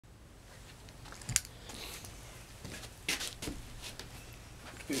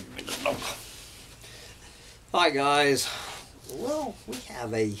Hi guys. Well, we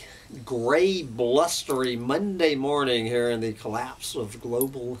have a gray, blustery Monday morning here in the collapse of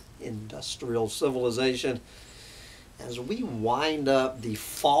global industrial civilization as we wind up the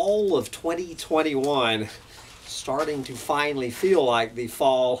fall of 2021, starting to finally feel like the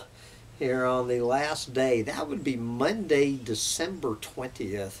fall here on the last day. That would be Monday, December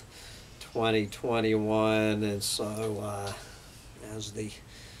 20th, 2021. And so as the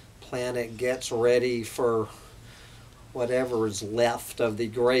planet gets ready for whatever is left of the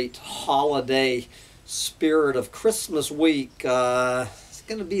great holiday spirit of Christmas week, it's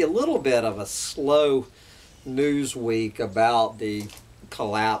going to be a little bit of a slow news week about the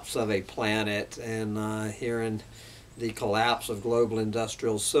collapse of a planet and hearing the collapse of global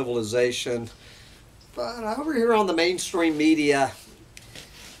industrial civilization. But over here on the mainstream media,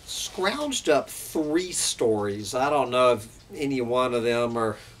 scrounged up 3 stories. I don't know if any one of them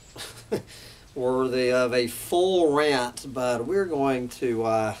are worthy of a full rant, but we're going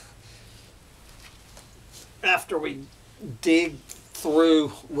to, after we dig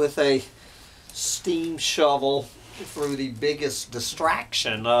through with a steam shovel through the biggest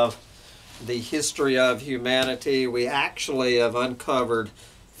distraction of the history of humanity, we actually have uncovered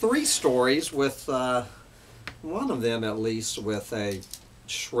 3 stories with one of them at least with a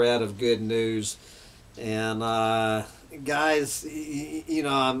shred of good news. And guys, you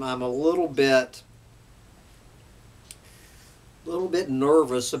know, I'm a little bit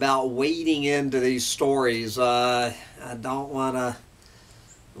nervous about wading into these stories. I don't want to.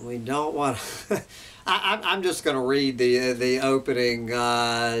 We don't want to. I'm just going to read the opening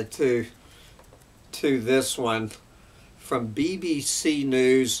to this one from BBC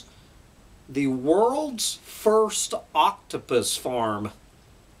News. The world's first octopus farm.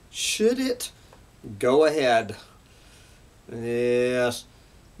 Should it go ahead? Yes.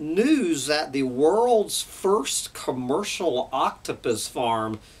 News that the world's first commercial octopus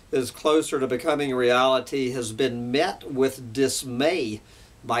farm is closer to becoming reality has been met with dismay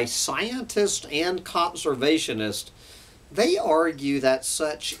by scientists and conservationists. They argue that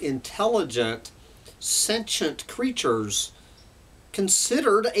such intelligent, sentient creatures,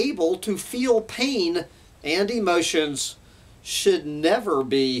 considered able to feel pain and emotions, should never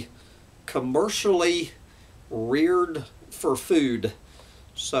be commercially reared for food.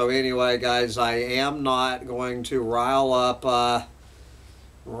 So anyway, guys, I am not going to rile up the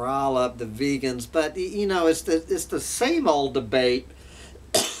vegans, but you know, it's the same old debate.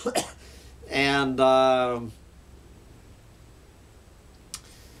 And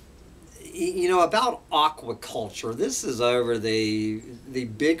you know, about aquaculture. This is over the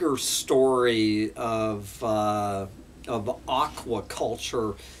bigger story of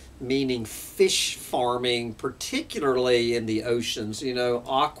aquaculture, meaning fish farming, particularly in the oceans. You know,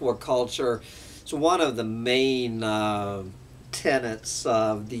 aquaculture is one of the main tenets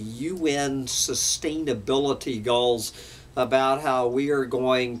of the UN sustainability goals about how we are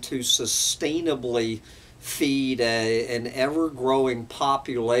going to sustainably feed an ever-growing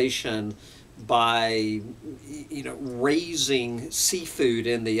population by, you know, raising seafood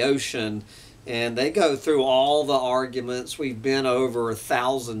in the ocean. And they go through all the arguments we've been over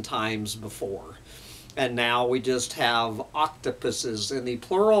 1,000 times before. And now we just have octopuses. And the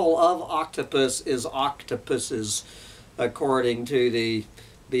plural of octopus is octopuses, according to the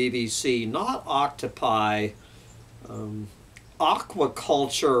BBC, not octopi.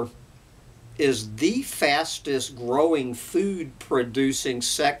 Aquaculture is the fastest growing food producing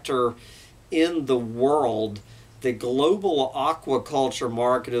sector in the world. The global aquaculture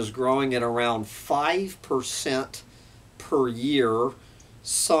market is growing at around 5% per year.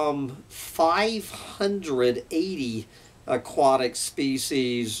 Some 580 aquatic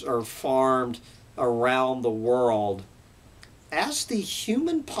species are farmed around the world. As the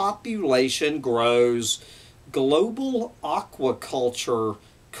human population grows, global aquaculture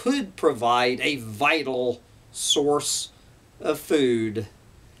could provide a vital source of food.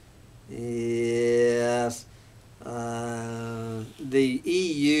 Yes. The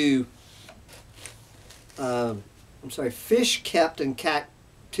EU, fish kept in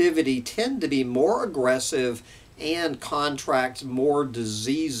captivity tend to be more aggressive and contract more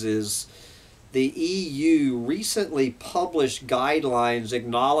diseases. The EU recently published guidelines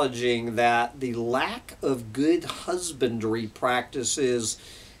acknowledging that the lack of good husbandry practices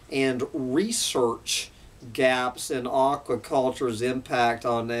and research gaps in aquaculture's impact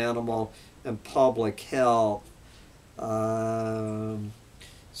on animal and public health.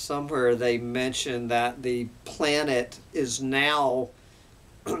 Somewhere they mentioned that the planet is now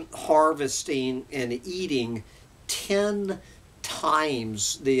harvesting and eating 10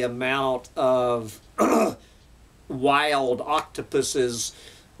 times the amount of wild octopuses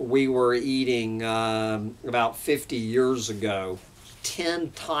we were eating about 50 years ago.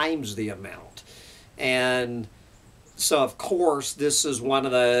 10 times the amount. And so, of course, this is one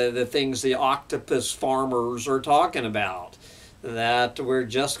of the things the octopus farmers are talking about, that we're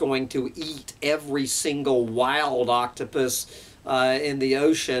just going to eat every single wild octopus in the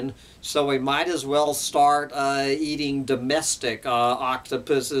ocean, so we might as well start eating domestic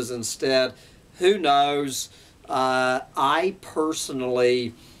octopuses instead. Who knows? I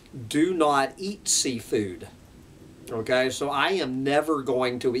personally do not eat seafood. Okay, so I am never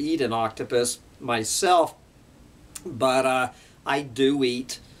going to eat an octopus myself, but I do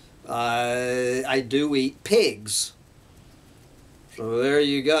eat pigs. So there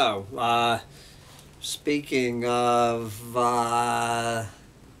you go. Speaking of what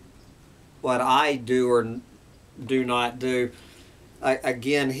I do or do not do,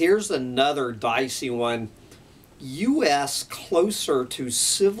 again, here's another dicey one. U.S. closer to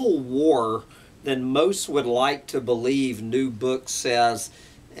civil war than most would like to believe, new book says.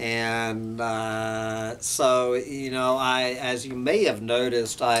 And so, you know, as you may have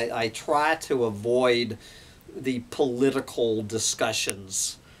noticed, I try to avoid the political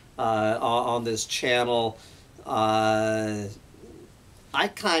discussions on this channel. I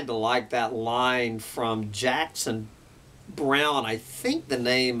kind of like that line from Jackson Brown. I think the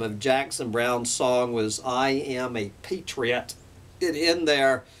name of Jackson Brown's song was "I Am a Patriot." In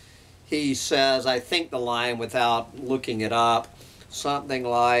there, he says, I think the line without looking it up, something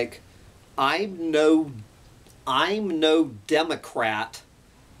like, I'm no Democrat,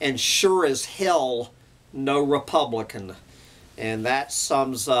 and sure as hell no Republican. And that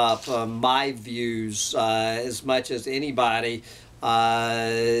sums up my views as much as anybody.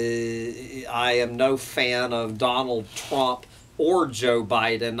 I am no fan of Donald Trump or Joe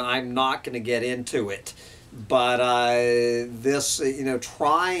Biden. I'm not going to get into it. But this, you know,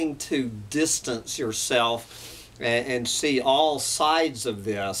 trying to distance yourself and see all sides of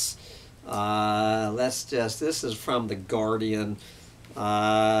this. This is from The Guardian.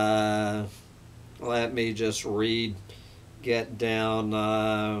 Let me just get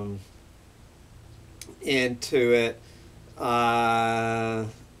down into it.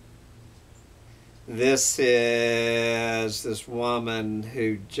 This is this woman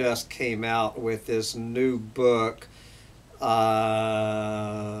who just came out with this new book.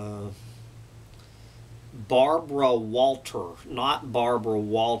 Barbara Walter, not Barbara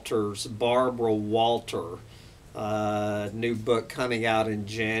Walters, Barbara Walter. New book coming out in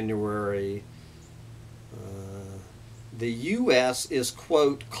January. The U.S. is,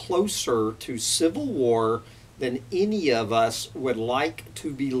 quote, closer to civil war than any of us would like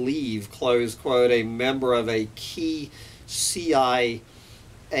to believe, close quote, a member of a key CIA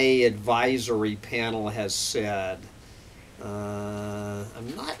advisory panel has said.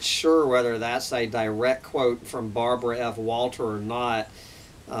 I'm not sure whether that's a direct quote from Barbara F. Walter or not.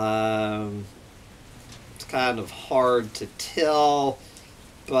 It's kind of hard to tell,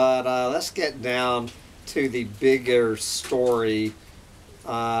 but let's get down to the bigger story.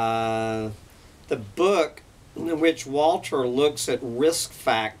 The book in which Walter looks at risk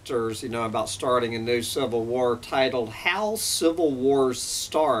factors, you know, about starting a new civil war, titled How Civil Wars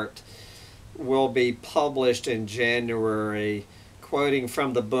Start, will be published in January. Quoting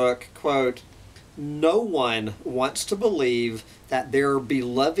from the book, quote, no one wants to believe that their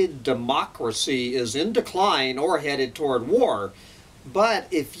beloved democracy is in decline or headed toward war. But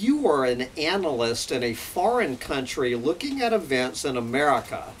if you are an analyst in a foreign country looking at events in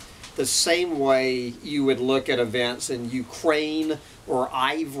America, the same way you would look at events in Ukraine or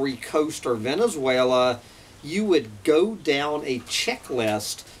Ivory Coast or Venezuela, you would go down a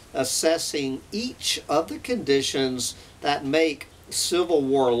checklist assessing each of the conditions that make civil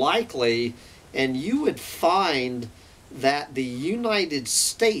war likely, and you would find that the United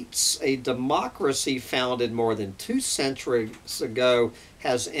States, a democracy founded more than 2 centuries ago,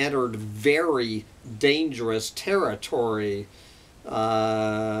 has entered very dangerous territory.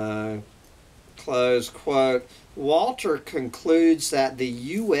 Close quote. Walter concludes that the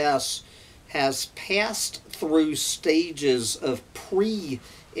U.S. has passed through stages of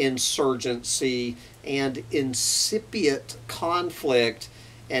pre-insurgency and incipient conflict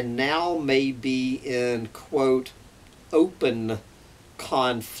and now may be in, quote, open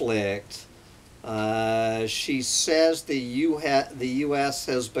conflict. She says the U.S.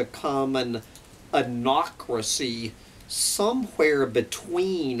 has become an anocracy, somewhere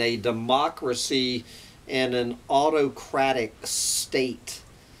between a democracy and an autocratic state.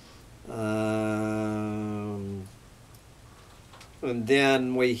 And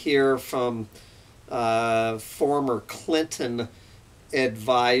then we hear from former Clinton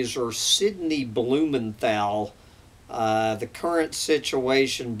advisor Sidney Blumenthal. The current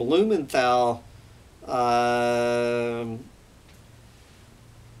situation, Blumenthal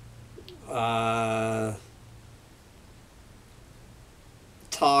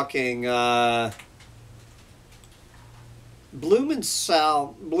talking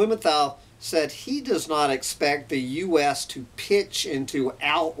Blumenthal said he does not expect the U.S. to pitch into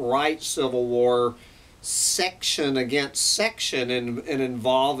outright civil war section against section and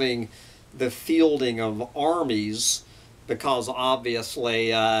involving the fielding of armies, because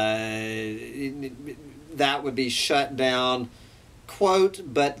obviously that would be shut down. Quote,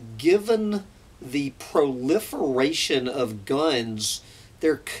 but given the proliferation of guns,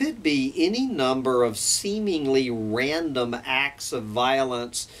 there could be any number of seemingly random acts of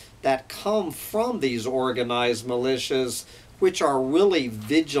violence that come from these organized militias, which are really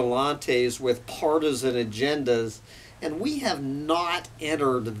vigilantes with partisan agendas, and we have not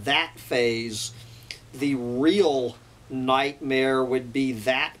entered that phase. The real nightmare would be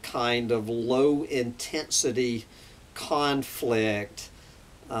that kind of low-intensity conflict.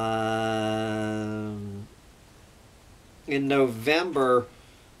 In November,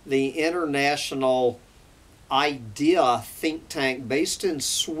 the International IDEA think tank based in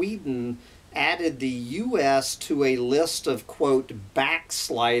Sweden added the U.S. to a list of, quote,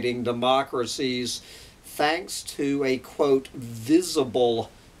 backsliding democracies thanks to a, quote,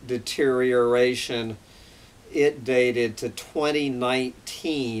 visible deterioration. It dated to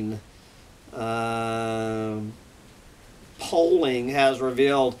 2019. Polling has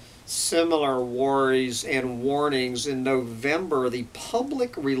revealed similar worries and warnings. In November, the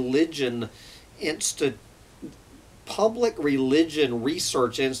Public Religion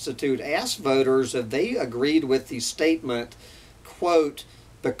Research Institute asked voters if they agreed with the statement, quote,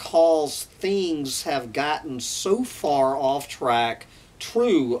 because things have gotten so far off track,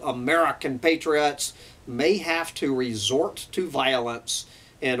 true American patriots may have to resort to violence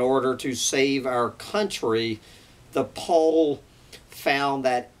in order to save our country. The poll found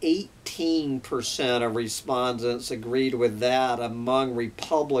that 18% of respondents agreed with that. Among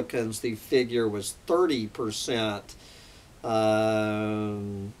Republicans, the figure was 30%.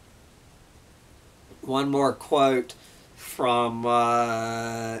 One more quote from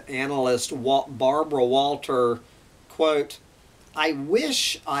analyst Barbara Walter, quote, I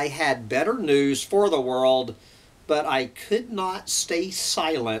wish I had better news for the world, but I could not stay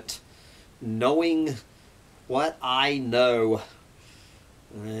silent knowing what I know.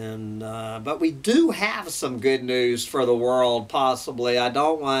 And but we do have some good news for the world, possibly. I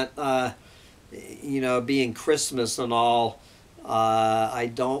don't want, being Christmas and all,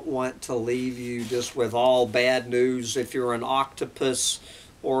 I don't want to leave you just with all bad news if you're an octopus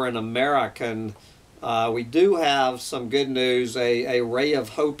or an American. We do have some good news, a ray of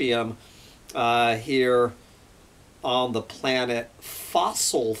hopium here on the planet.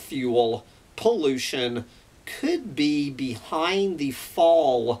 Fossil fuel pollution could be behind the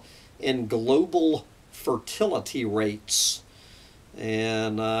fall in global fertility rates.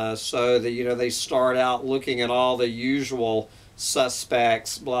 And so they start out looking at all the usual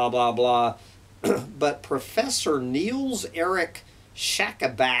suspects, blah, blah, blah. But Professor Niels Erik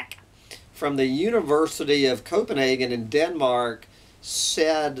Schakebak from the University of Copenhagen in Denmark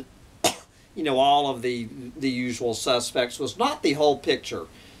said, all of the usual suspects was not the whole picture.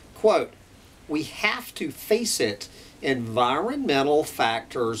 Quote, we have to face it, environmental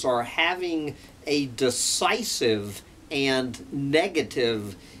factors are having a decisive and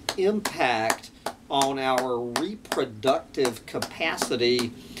negative impact on our reproductive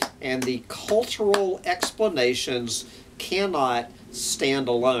capacity, and the cultural explanations cannot stand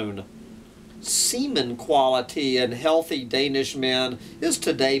alone. Semen quality in healthy Danish men is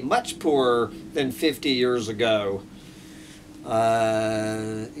today much poorer than 50 years ago.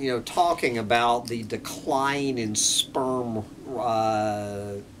 Talking about the decline in sperm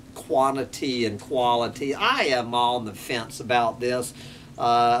quantity and quality, I am on the fence about this.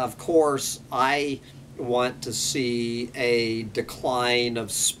 Of course, I want to see a decline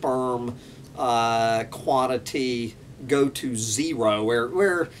of sperm quantity go to zero.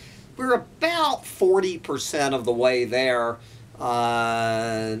 We're about 40% of the way there.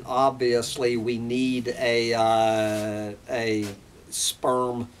 Obviously, we need a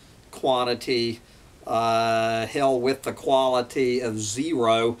sperm quantity, hell, with the quality of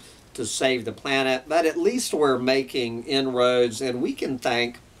zero to save the planet. But at least we're making inroads, and we can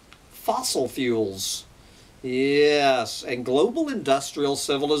thank fossil fuels. Yes, and global industrial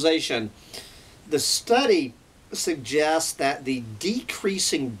civilization. The study suggests that the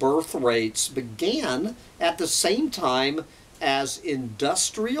decreasing birth rates began at the same time as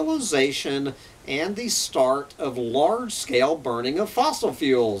industrialization and the start of large-scale burning of fossil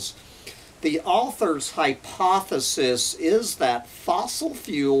fuels. The author's hypothesis is that fossil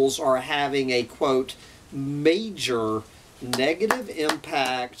fuels are having a, quote, major negative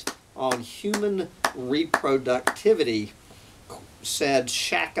impact on human reproductivity, said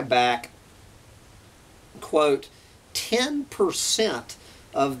Shackaback. Quote, 10%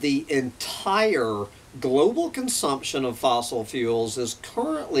 of the entire global consumption of fossil fuels is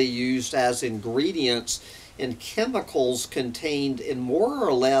currently used as ingredients in chemicals contained in more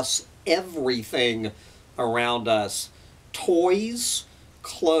or less everything around us. Toys,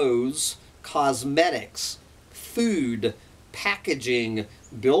 clothes, cosmetics, food, packaging,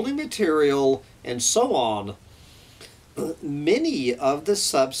 building material, and so on. Many of the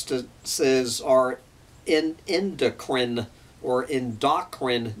substances are endocrine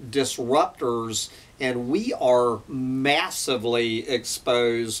disruptors, and we are massively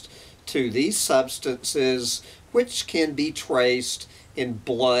exposed to these substances, which can be traced in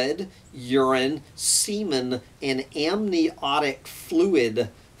blood, urine, semen, and amniotic fluid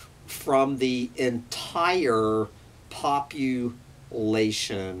from the entire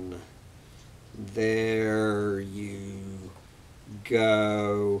population. There you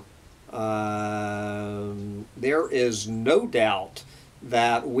go. There is no doubt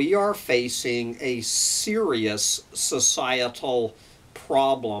that we are facing a serious societal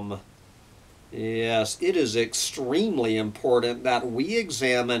problem. Yes, it is extremely important that we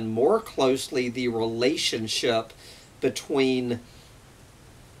examine more closely the relationship between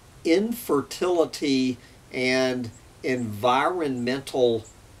infertility and environmental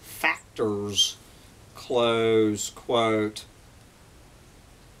factors, close quote.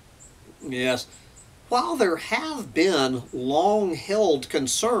 Yes, while there have been long-held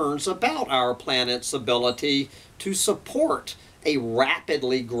concerns about our planet's ability to support a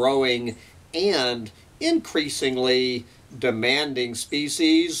rapidly growing and increasingly demanding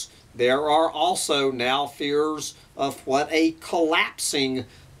species, there are also now fears of what a collapsing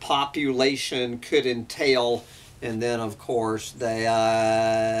population could entail. And then, of course, they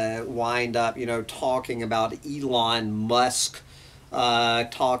wind up, talking about Elon Musk,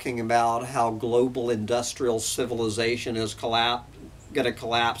 talking about how global industrial civilization is going to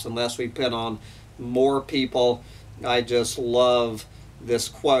collapse unless we put on more people. I just love this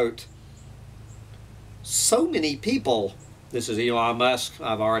quote. So many people, this is Elon Musk,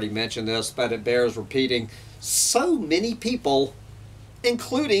 I've already mentioned this, but it bears repeating. So many people,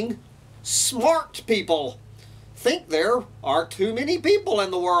 including smart people, think there are too many people in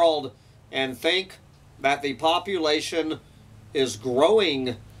the world and think that the population is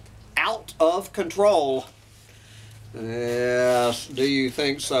growing out of control. Yes, do you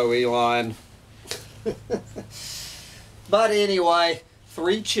think so, Elon? But anyway,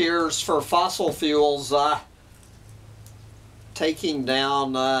 3 cheers for fossil fuels taking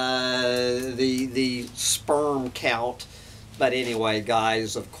down the sperm count. But anyway,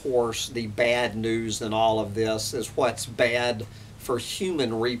 guys, of course, the bad news in all of this is what's bad for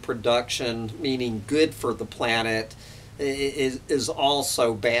human reproduction, meaning good for the planet, is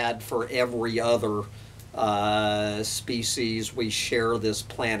also bad for every other species we share this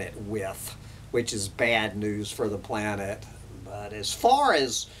planet with, which is bad news for the planet. But as far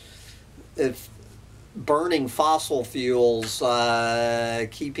as if burning fossil fuels,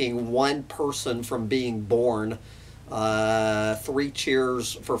 keeping one person from being born, 3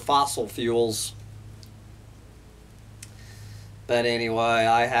 cheers for fossil fuels. But anyway,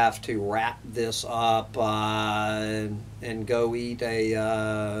 I have to wrap this up and go eat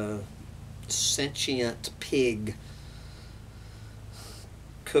a sentient pig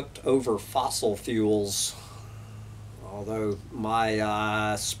cooked over fossil fuels. Although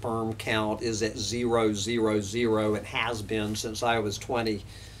my sperm count is at 000, it has been since I was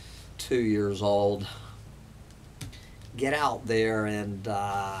 22 years old. Get out there and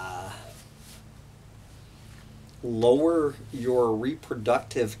lower your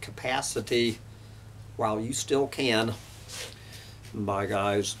reproductive capacity while you still can. Bye,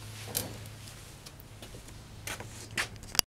 guys.